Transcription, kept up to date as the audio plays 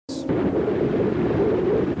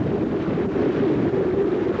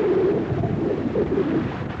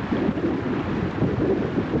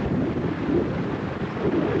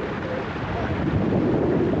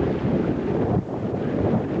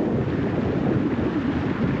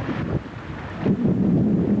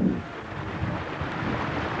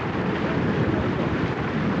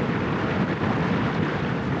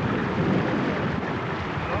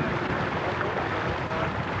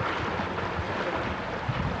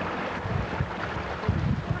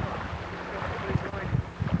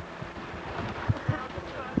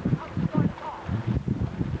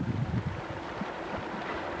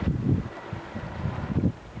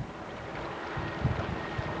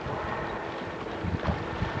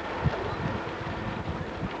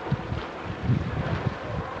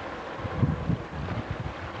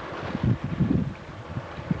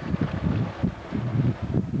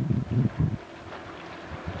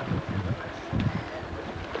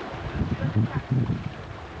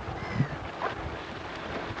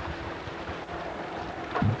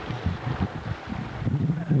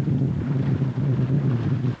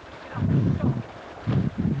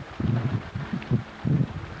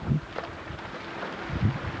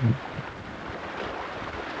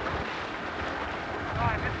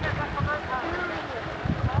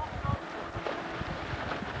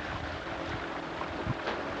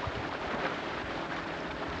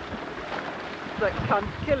That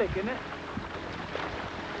cunt's killing, isn't it?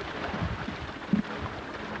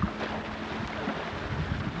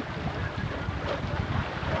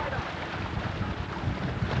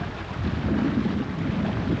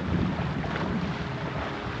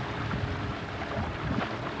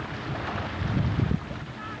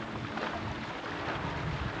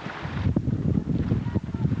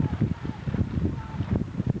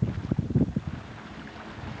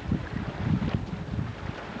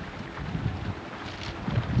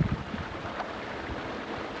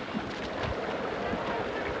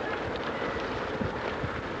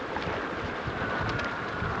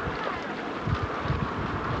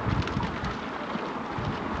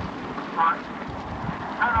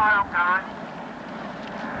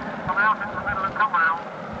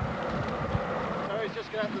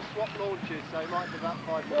 Launches, so it might be about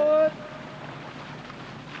 5 minutes.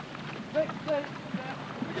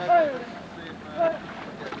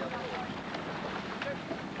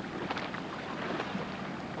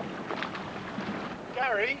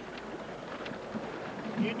 Gary,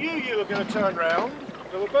 you knew you were going to turn round,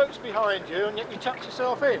 there were boats behind you, and yet you tucked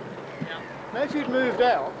yourself in. Yeah. Now if you'd moved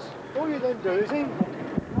out, all you then do is in.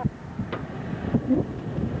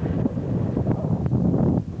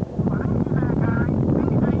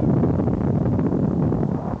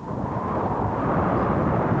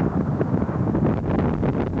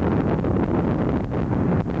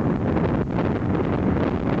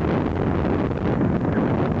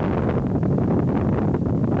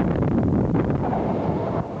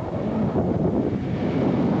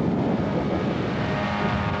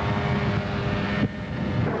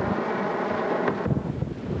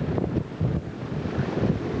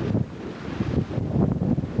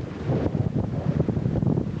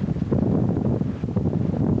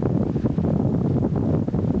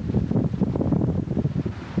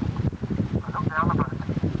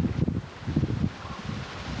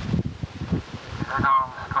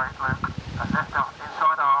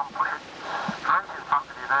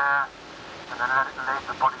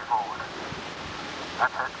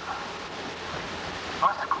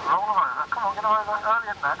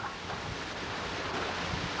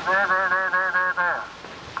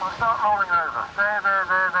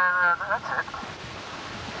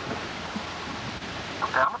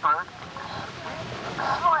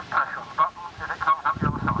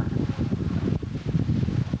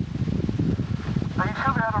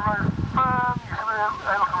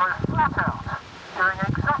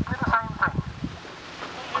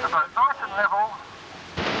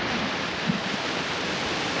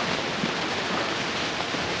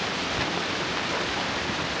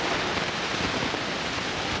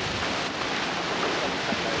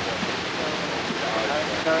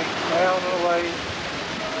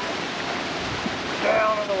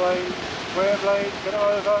 Get them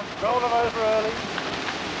over, roll them over early.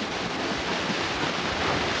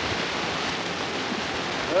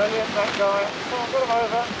 Brilliant, that guy. Come on, get them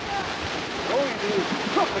over. All you do is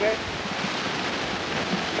drop it in.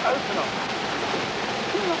 Open up.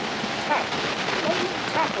 Do not tap. Don't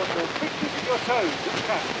tap on the big tip of your toes. Just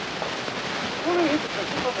tap. All the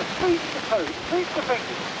hypocrisy on the feet of the toes, feet of the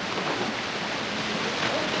fingers.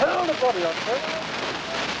 Turn the body on to it.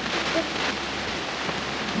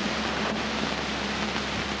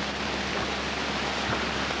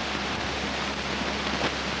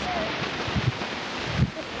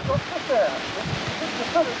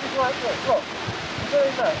 got it, just like this, look. You're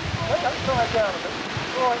doing that. Let that side down a bit.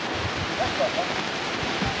 Right, that's better.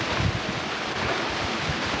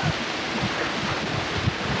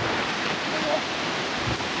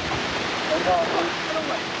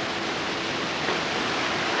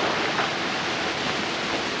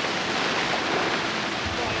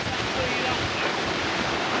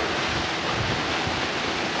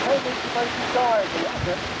 Maybe to make you dive a little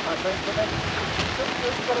bit, I think, but then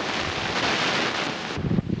you've got to...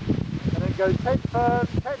 And then go 10 firm,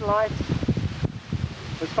 10 light,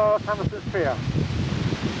 as far as Hammersmith Pier.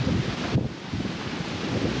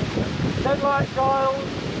 10 light, Giles.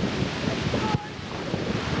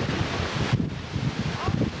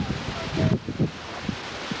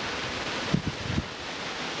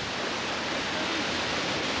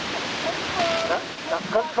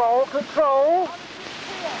 Control, control.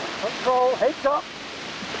 Control, heads up.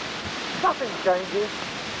 Nothing changes.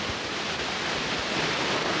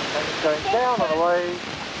 And it's going down on the way.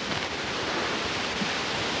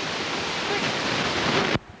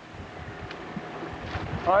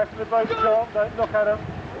 Eyes to the boat, John, don't look at them.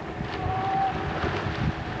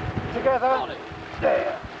 Together.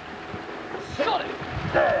 There. Got it.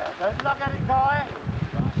 There. Don't look at it, Guy.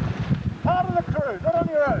 Part of the crew, not on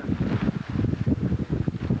your own.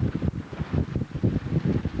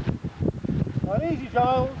 Right, easy,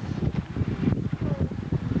 Giles.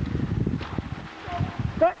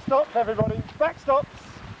 Backstops, everybody. Backstops.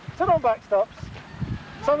 Sit on backstops.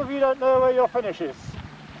 Some of you don't know where your finish is.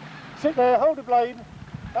 Sit there, hold the blade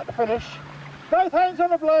at the finish. Both hands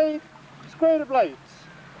on the blade. Square the blades.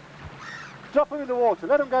 Drop them in the water.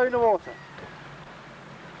 Let them go in the water.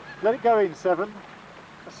 Let it go in, 7.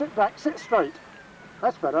 Sit back, sit straight.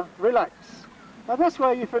 That's better. Relax. Now that's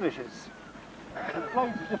where your finish is. The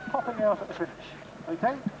blades are just popping out at the finish.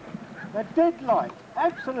 Okay? They're dead light.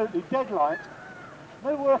 Absolutely dead light.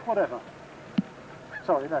 No work whatever.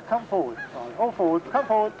 Sorry, no, come forward. Right, all forward. Come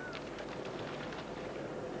forward.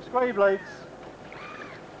 Square your blades.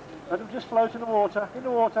 Let them just float in the water. In the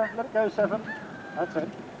water. Let it go, 7. That's it.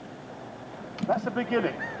 That's the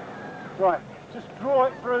beginning. Right. Just draw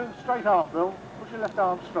it through, straight arm, Bill. Push your left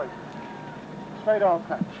arm straight. Straight arm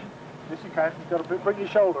catch. Yes, you can. You've got to bring your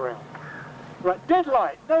shoulder out. Right, dead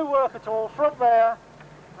light. No work at all. Front there.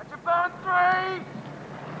 That's your burn 3.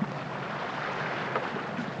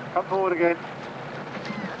 Come forward again.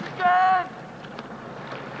 Again.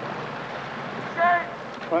 Again.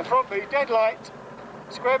 Right, front me. Dead light.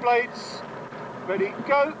 Square blades. Ready.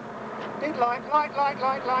 Go. Dead light. Light, light,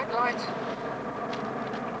 light, light, light.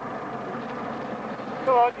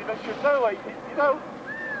 Come on, you should know where you know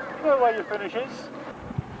where your finish is.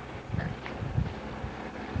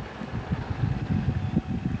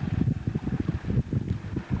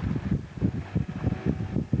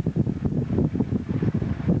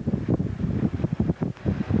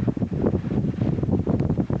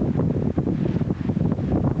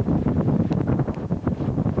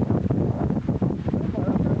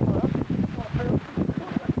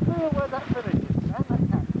 Feel where that finish is and that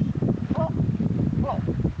catch. Plop, plop.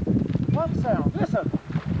 One sound, listen.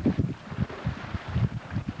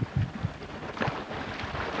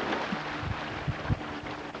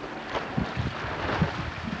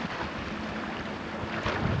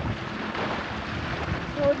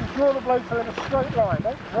 So just draw the blade through in a straight line,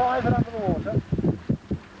 don't drive it under the water.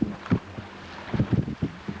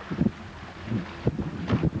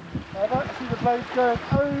 I'd like to see the blades going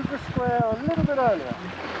over square a little bit earlier.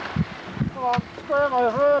 Come on, square them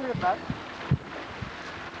over earlier than that.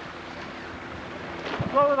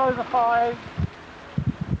 Rolling over 5,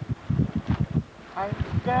 and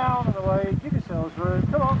down and away, give yourselves room.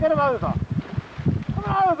 Come on, get them over. Come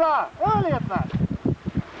on over, earlier than that.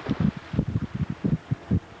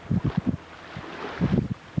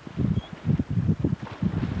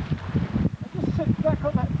 And just sit back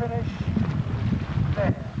on that finish,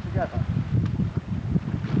 there, together.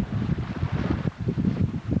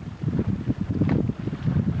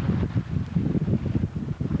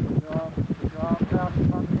 Out in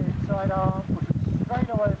front of you, inside arm, push it straight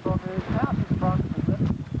away from you, out in front, and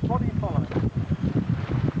the body following.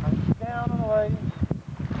 And down and away.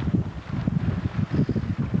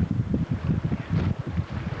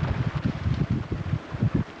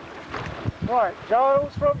 Right,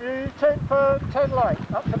 Giles from you, 10 firm, 10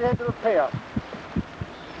 light, up to the end of the pier.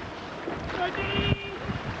 Ready!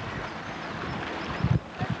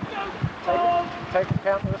 Let's go! Take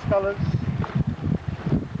account of the scullers.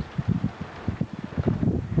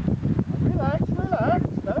 Relax, relax,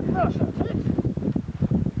 don't rush at it.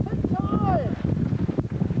 Take time.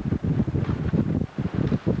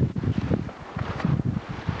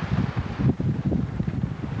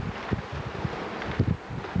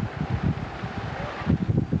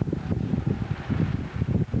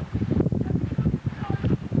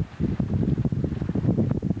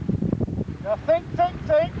 Think,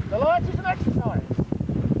 think, think. The light is an exercise.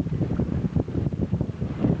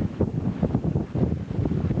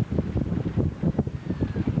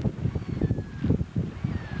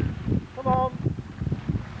 Come on.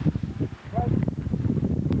 Right.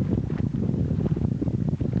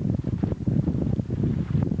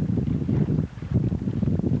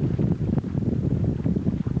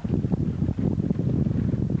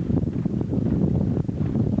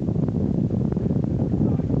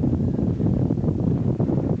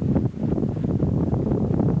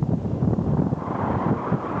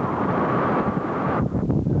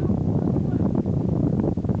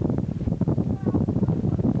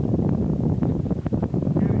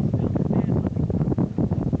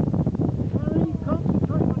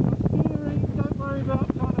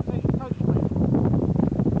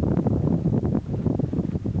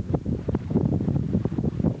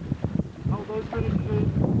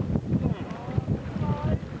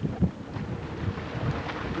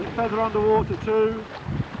 Feather underwater too,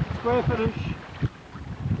 square finish.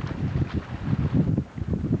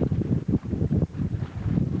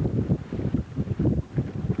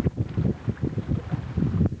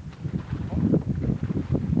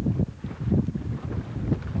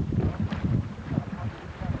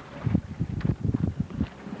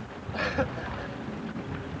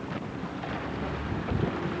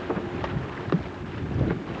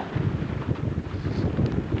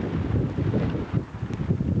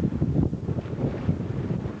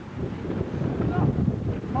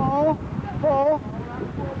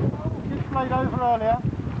 Played over earlier,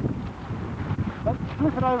 but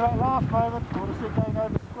flip it over at the last moment. I want to see it going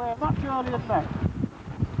over square much earlier than that.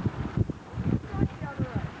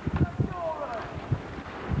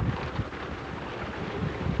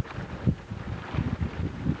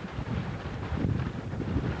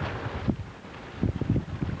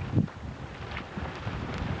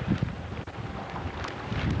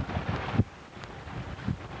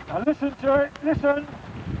 Now listen to it, listen.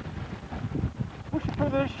 Push the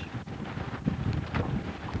finish.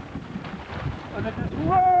 And then just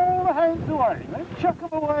roll the hands away, then chuck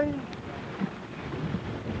them away.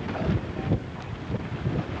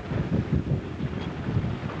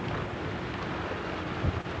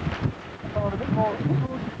 Come on, a bit more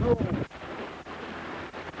control.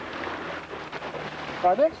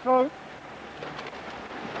 Right, next stroke.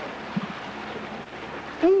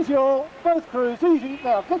 Ease your, both crews, easy.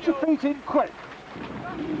 Now, get your feet in quick.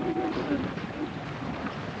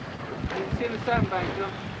 You see the sandbank,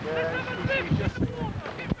 John? Yeah, he's just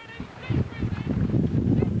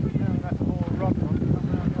that's a more run on coming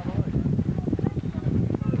around the other way.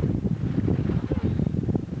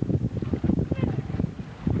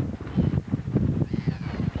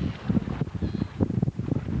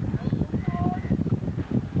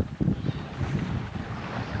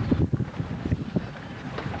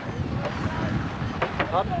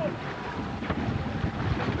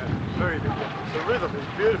 Very good. The rhythm is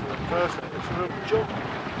beautiful in person. It's a real jump.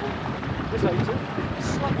 This ain't it.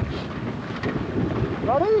 Sluggish.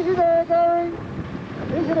 Right, easy there, Gary.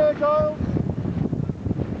 Easy there, Giles.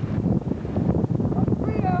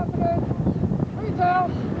 Feet out again. Feet out.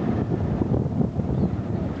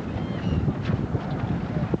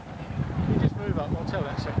 You just move up. I'll tell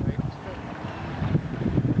that second week.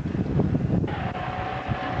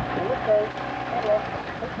 Let's go. Hold on.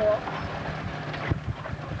 Let's go up.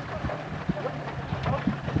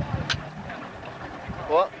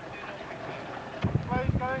 What?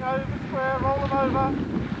 Waves going over square, roll them over.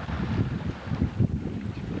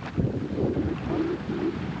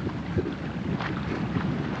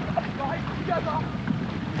 Right, together.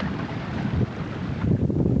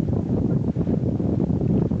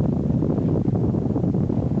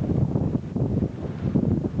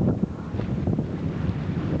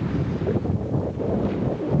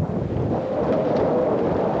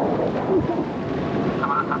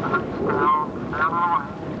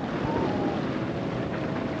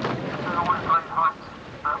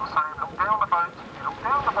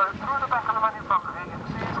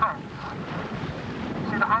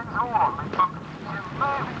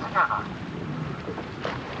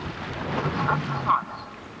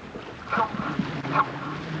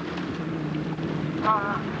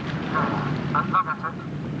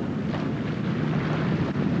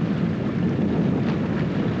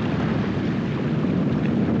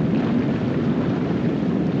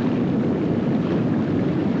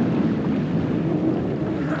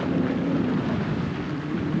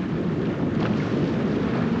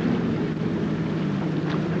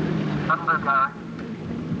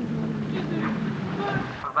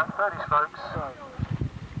 About 30 strokes.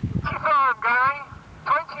 20 firm, Gary.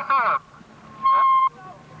 20 firm.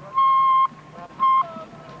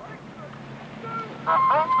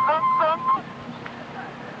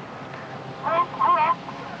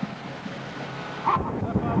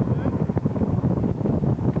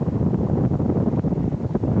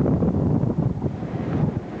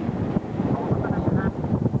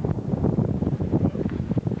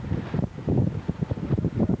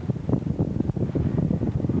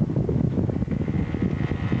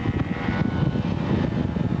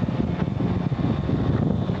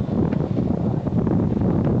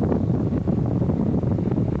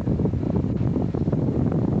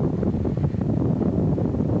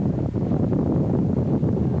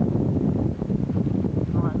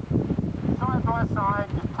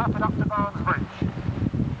 tap it up to Barnes Bridge.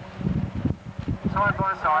 Side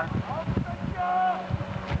by side.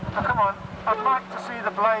 Now come on, I'd like to see the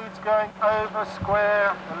blades going over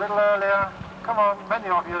square a little earlier. Come on, many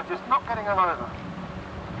of you are just not getting them over.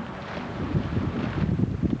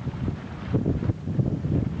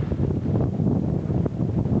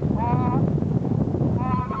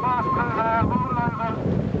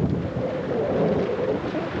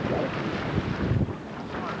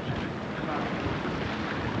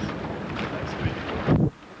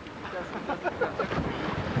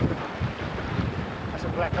 That's a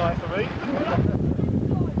black eye for me.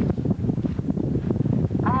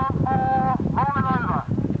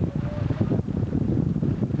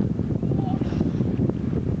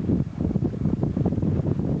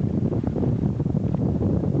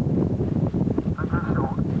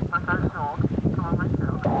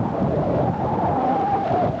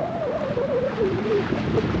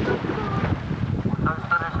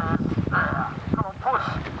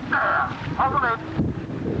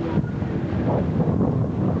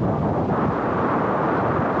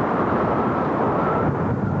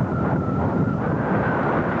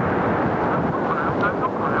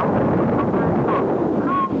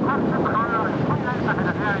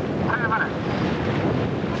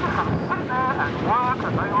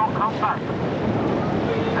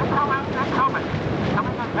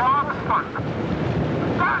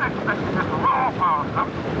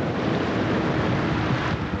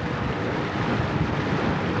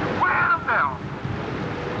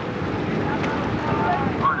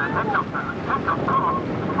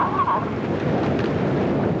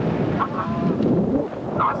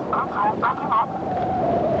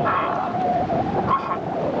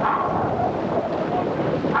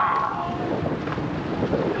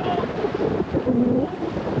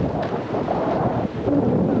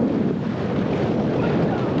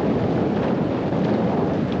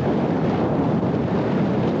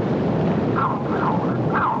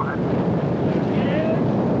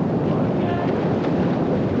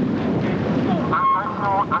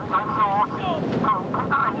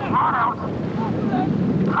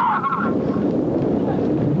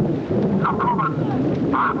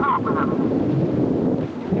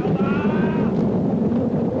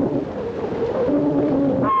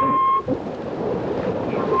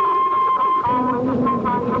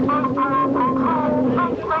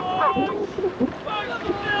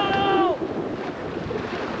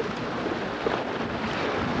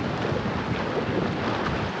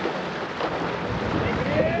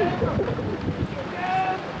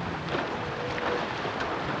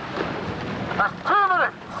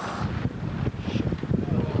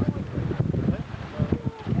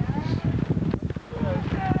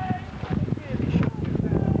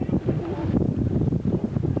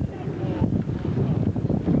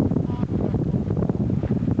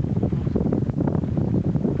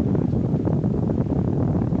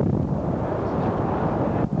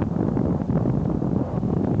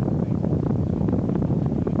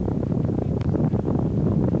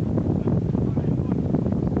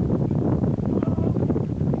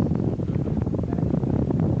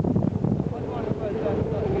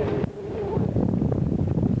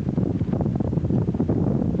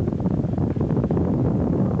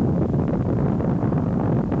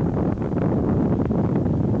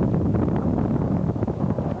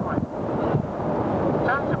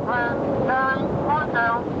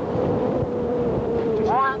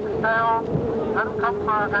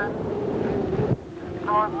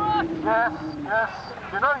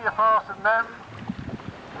 You know you're faster than them.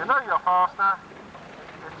 You know you're faster.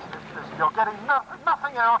 You're getting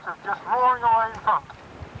nothing out of just roaring away in front.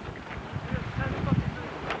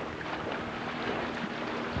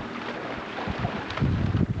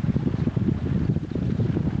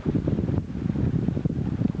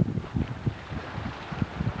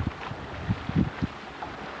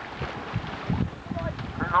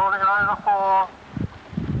 Been rolling over 4.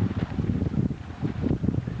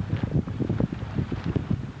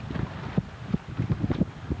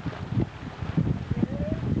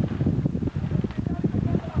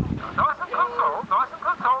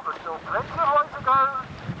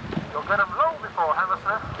 You'll get them long before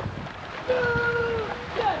Hammersmith.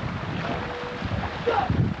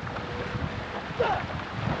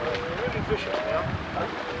 They're really vicious now.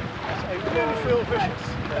 They really feel vicious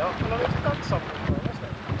now. Well, it's done something for them, hasn't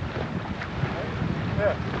it?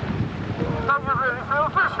 Yeah. Don't you really feel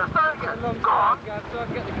vicious, don't you? Go on. So I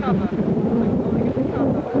can get the cover. I can get the cover.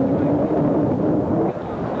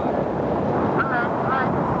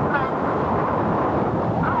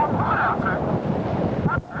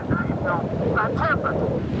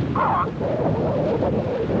 Go on.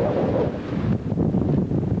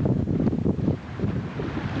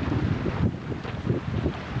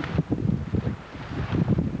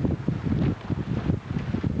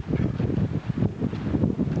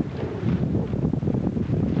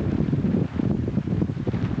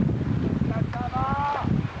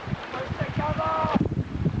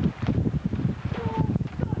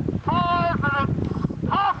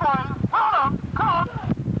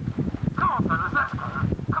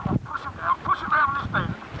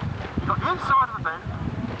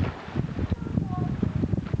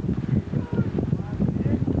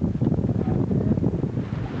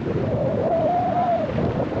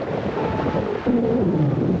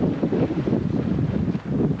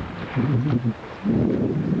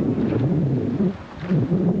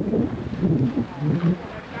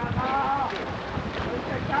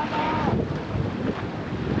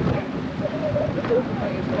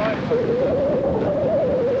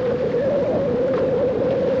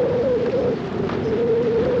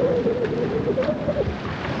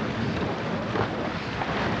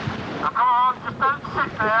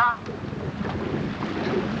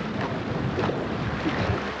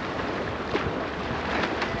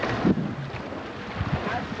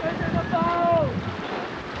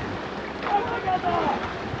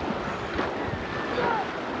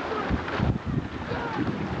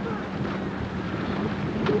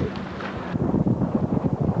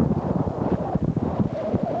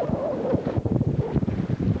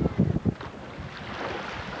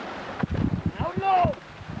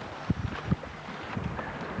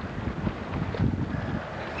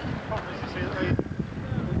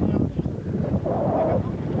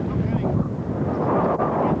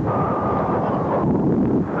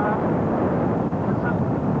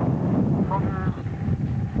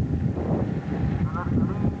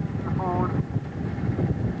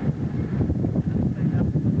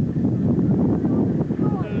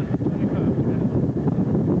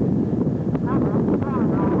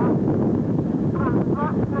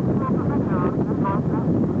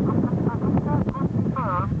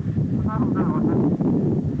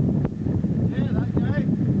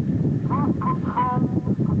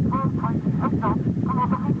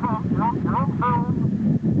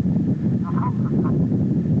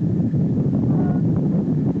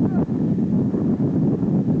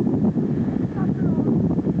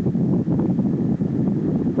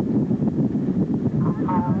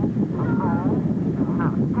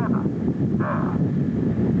 together. There.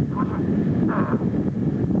 Push it. There.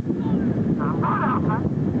 Right outside.